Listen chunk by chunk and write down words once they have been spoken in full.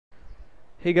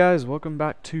Hey guys, welcome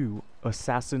back to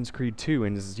Assassin's Creed 2,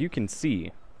 and as you can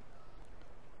see,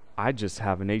 I just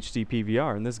have an HD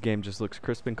PVR, and this game just looks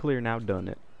crisp and clear now, done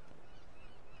it?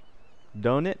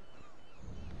 Done it?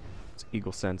 It's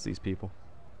Eagle Sense, these people.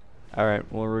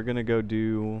 Alright, well we're gonna go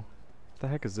do... What the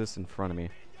heck is this in front of me?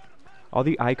 All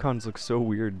the icons look so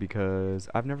weird because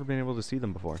I've never been able to see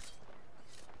them before.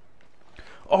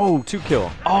 Oh, 2 kill.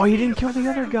 Oh, he didn't kill the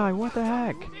other guy, what the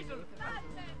heck?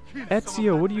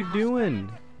 Ezio, what are you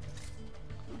doing?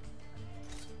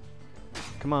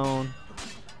 Come on.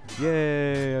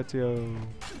 Yay, Ezio.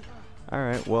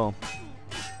 Alright, well.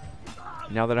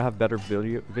 Now that I have better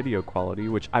video quality,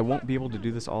 which I won't be able to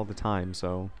do this all the time,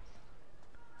 so...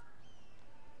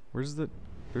 There's a...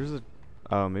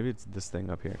 Oh, maybe it's this thing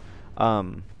up here.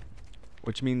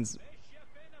 Which means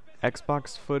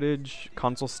Xbox footage,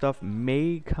 console stuff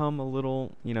may come a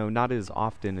little, you know, not as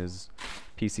often as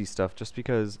PC stuff, just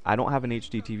because I don't have an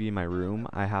HD TV in my room.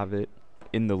 I have it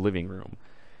in the living room.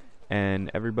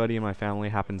 And everybody in my family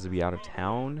happens to be out of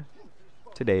town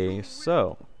today,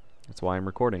 so that's why I'm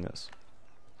recording this.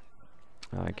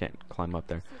 I can't climb up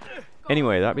there.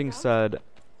 Anyway, that being said,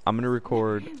 I'm going to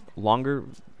record longer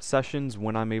sessions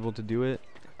when I'm able to do it.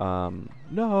 No,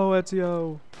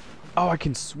 Ezio! Oh, I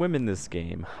can swim in this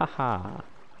game. Haha.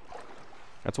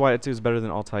 That's why Ezio is better than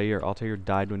Altair. Altair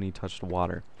died when he touched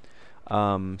water.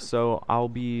 So I'll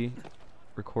be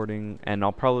recording, and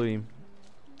I'll probably...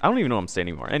 I don't even know what I'm saying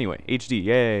anymore. Anyway, HD,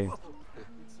 yay!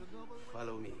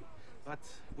 Follow me, but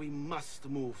we must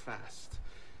move fast.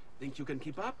 Think you can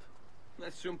keep up?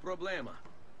 Nessun problema.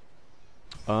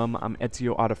 I'm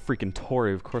Ezio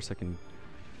Auditore. Of course I can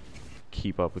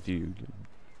keep up with you,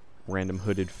 random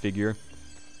hooded figure.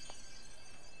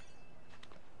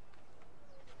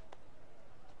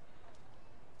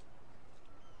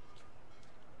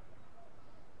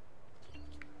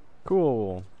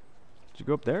 Cool. Did you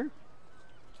go up there?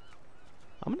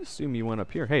 I'm gonna assume you went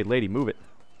up here. Hey, lady, move it.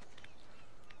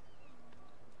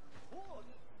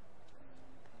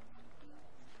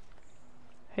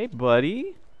 Hey,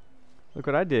 buddy. Look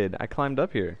what I did. I climbed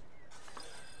up here.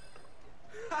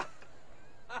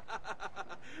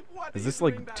 Is this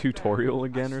like tutorial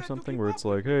again or something where it's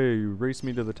like, hey, you race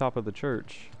me to the top of the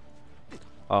church?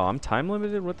 Oh, I'm time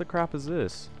limited? What the crap is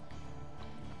this?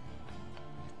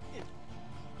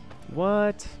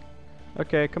 What?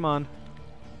 Okay, come on.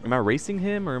 Am I racing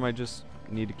him, or am I just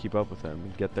need to keep up with him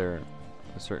and get there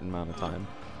a certain amount of time?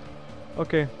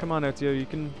 Okay, come on, Ezio. You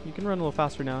can run a little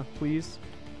faster now, please.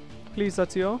 Please,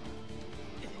 Ezio.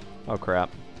 Oh crap.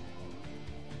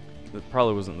 That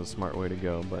probably wasn't the smart way to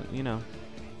go, but you know,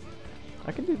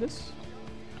 I can do this.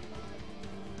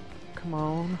 Come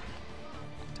on.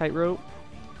 Tightrope.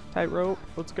 Tightrope.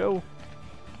 Let's go.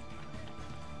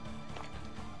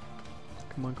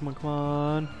 Come on, come on, come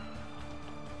on.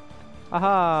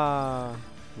 Aha!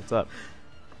 What's up?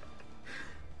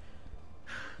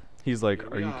 He's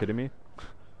like, are you kidding me?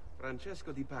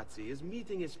 Francesco Di Pazzi is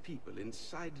meeting his people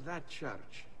inside that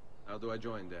church. How do I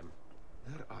join them?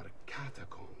 There are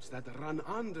catacombs that run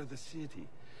under the city.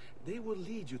 They will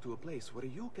lead you to a place where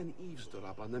you can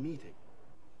eavesdrop on the meeting.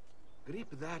 Grip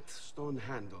that stone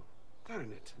handle, turn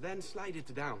it, then slide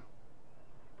it down.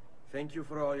 Thank you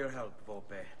for all your help,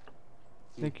 Volpe.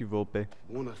 Thank you, Volpe.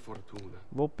 Buona fortuna.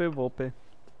 Volpe, Volpe.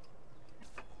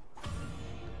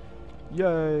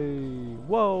 Yay!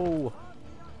 Whoa!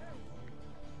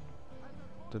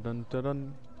 Dun dun dun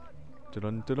dun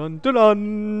dun dun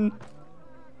dun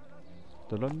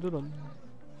dun dun dun.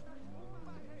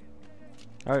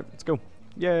 All right, let's go!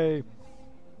 Yay!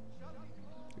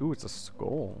 Ooh, it's a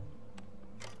skull.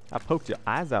 I poked your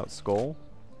eyes out, skull.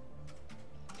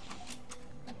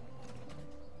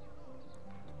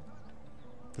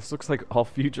 This looks like all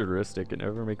futuristic. It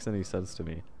never makes any sense to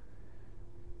me.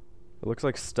 It looks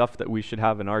like stuff that we should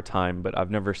have in our time, but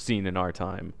I've never seen in our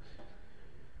time.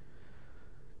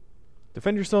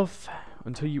 Defend yourself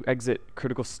until you exit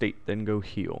critical state, then go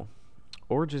heal.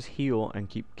 Or just heal and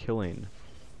keep killing.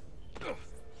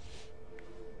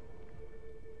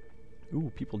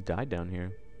 Ooh, people died down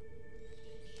here.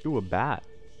 Ooh, a bat.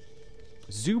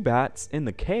 Zubats in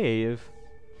the cave?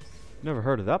 Never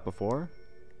heard of that before.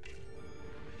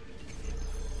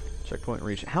 Checkpoint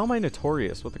reach. How am I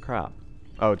notorious? What the crap?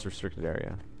 Oh, it's restricted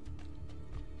area.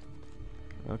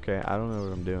 Okay, I don't know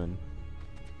what I'm doing.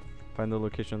 Find the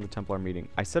location of the Templar meeting.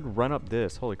 I said run up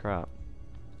this. Holy crap.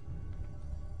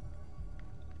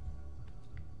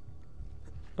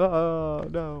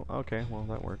 No. Okay, well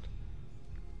that worked.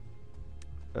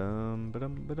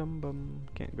 Ba-dum.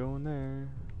 Can't go in there.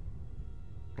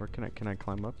 Where can I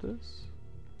climb up this?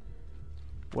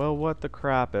 Well, what the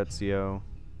crap, Ezio?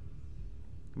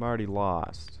 I'm already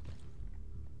lost.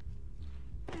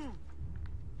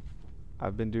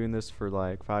 I've been doing this for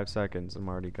like 5 seconds. Oh,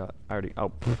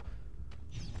 pff.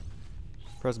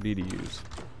 Press B to use.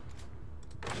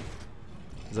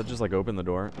 Does that just like open the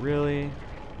door? Really?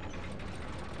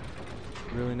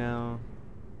 Really now?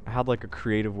 I had like a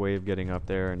creative way of getting up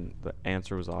there and the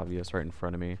answer was obvious right in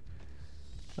front of me.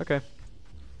 Okay.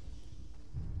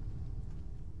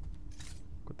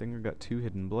 Good thing I got 2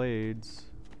 hidden blades.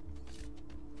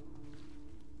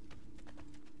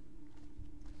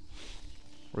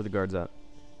 Where are the guards at?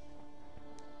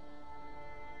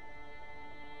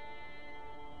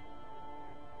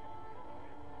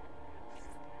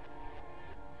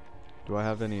 Do I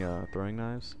have any throwing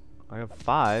knives? I have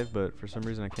 5, but for some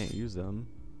reason I can't use them.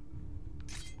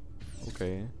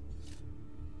 Okay.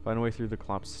 Find a way through the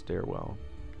collapsed stairwell.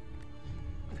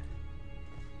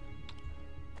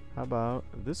 How about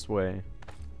this way?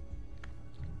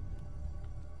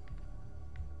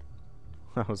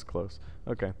 That was close.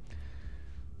 Okay.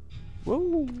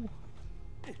 Whoa!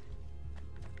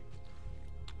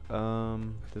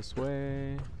 This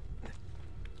way.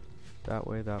 That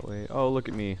way, that way. Oh, look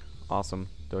at me. Awesome.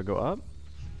 Do I go up?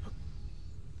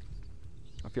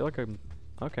 I feel like I'm...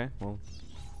 Okay, well,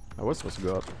 I was supposed to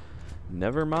go up.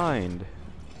 Never mind.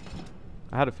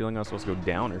 I had a feeling I was supposed to go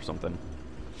down or something.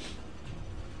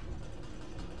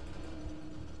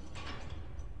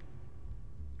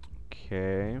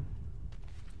 Okay.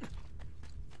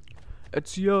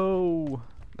 Ezio!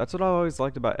 That's what I always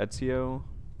liked about Ezio.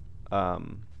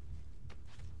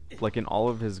 Like in all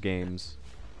of his games,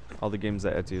 all the games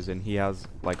that Ezio's in, he has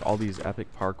like all these epic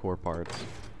parkour parts.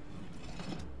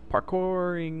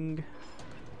 Parkouring!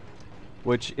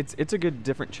 Which, it's a good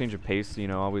different change of pace, you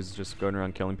know, always just going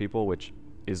around killing people, which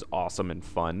is awesome and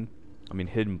fun. I mean,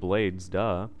 hidden blades,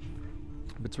 duh.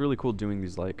 But it's really cool doing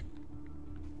these like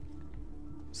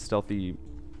stealthy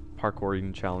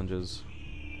parkouring challenges.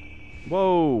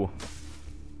 Whoa!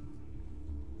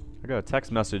 I got a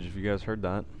text message if you guys heard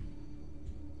that.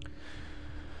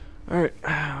 Alright,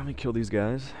 let me kill these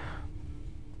guys.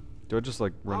 Do I just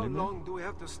like run in there? How long do we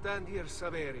have to stand here,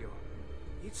 Saverio?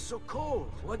 It's so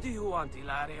cold. What do you want,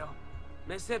 Ilario?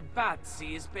 Messer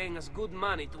Pazzi is paying us good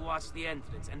money to watch the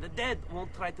entrance, and the dead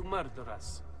won't try to murder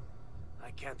us.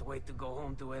 I can't wait to go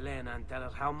home to Elena and tell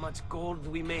her how much gold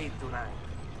we made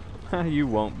tonight. You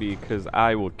won't be, because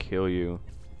I will kill you.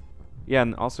 Yeah,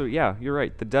 and also, yeah, you're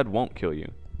right. The dead won't kill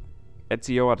you.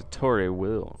 Ezio Auditore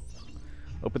will.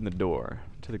 Open the door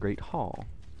to the Great Hall.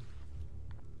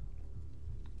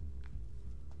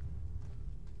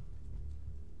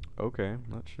 Okay,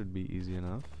 that should be easy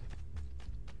enough.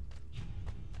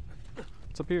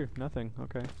 What's up here? Nothing.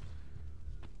 Okay.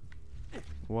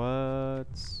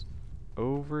 What's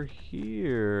over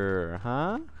here?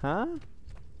 Huh? Huh?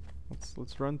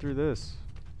 Let's run through this.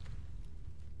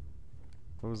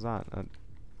 What was that?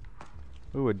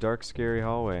 Ooh, a dark, scary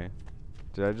hallway.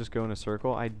 Did I just go in a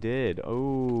circle? I did.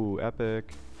 Oh,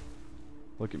 epic.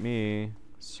 Look at me.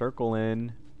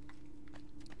 Circling.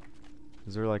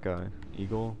 Is there like a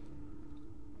eagle?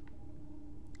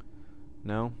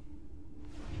 No?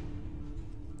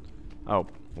 Oh,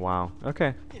 wow.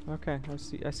 Okay. Okay.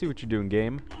 I see what you're doing,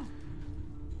 game.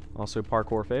 Also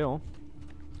parkour fail.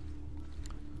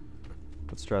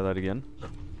 Let's try that again.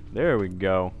 There we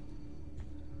go.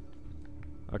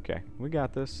 Okay, we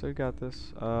got this. We got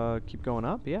this. Keep going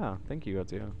up? Yeah, thank you,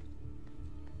 Ezio.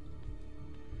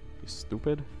 You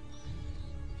stupid.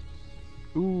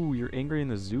 Ooh, you're angry in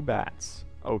the Zubats.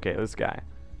 Okay, this guy.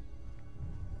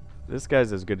 This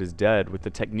guy's as good as dead with the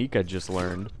technique I just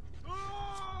learned.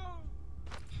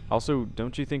 Also,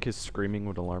 don't you think his screaming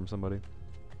would alarm somebody?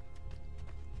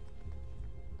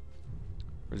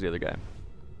 Where's the other guy?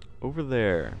 Over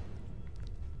there.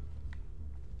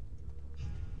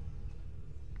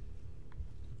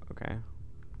 Okay.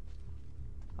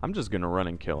 I'm just gonna run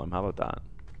and kill him. How about that?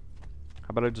 How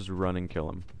about I just run and kill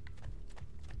him?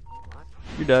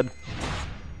 You're dead.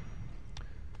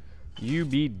 You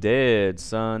be dead,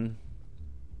 son.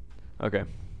 Okay.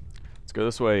 Let's go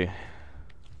this way.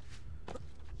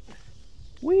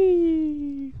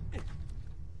 Whee!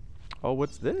 Oh,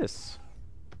 what's this?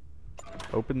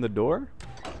 Open the door?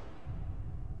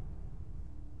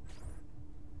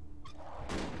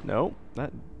 Nope,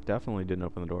 that definitely didn't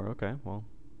open the door. Okay, well.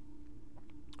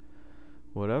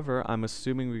 Whatever. I'm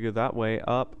assuming we go that way,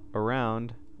 up,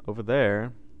 around, over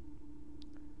there.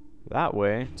 That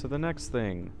way to the next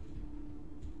thing.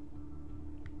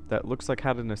 That looks like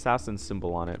had an assassin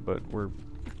symbol on it, but we're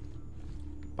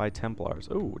by Templars.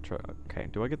 Oh, okay.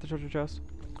 Do I get the treasure chest?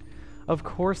 Of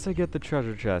course I get the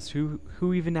treasure chest.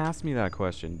 Who even asked me that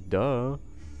question? Duh.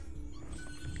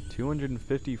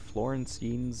 250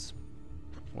 Florentines,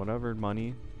 whatever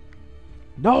money.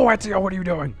 No, Ezio, what are you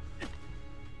doing?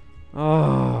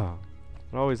 Oh,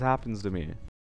 it always happens to me.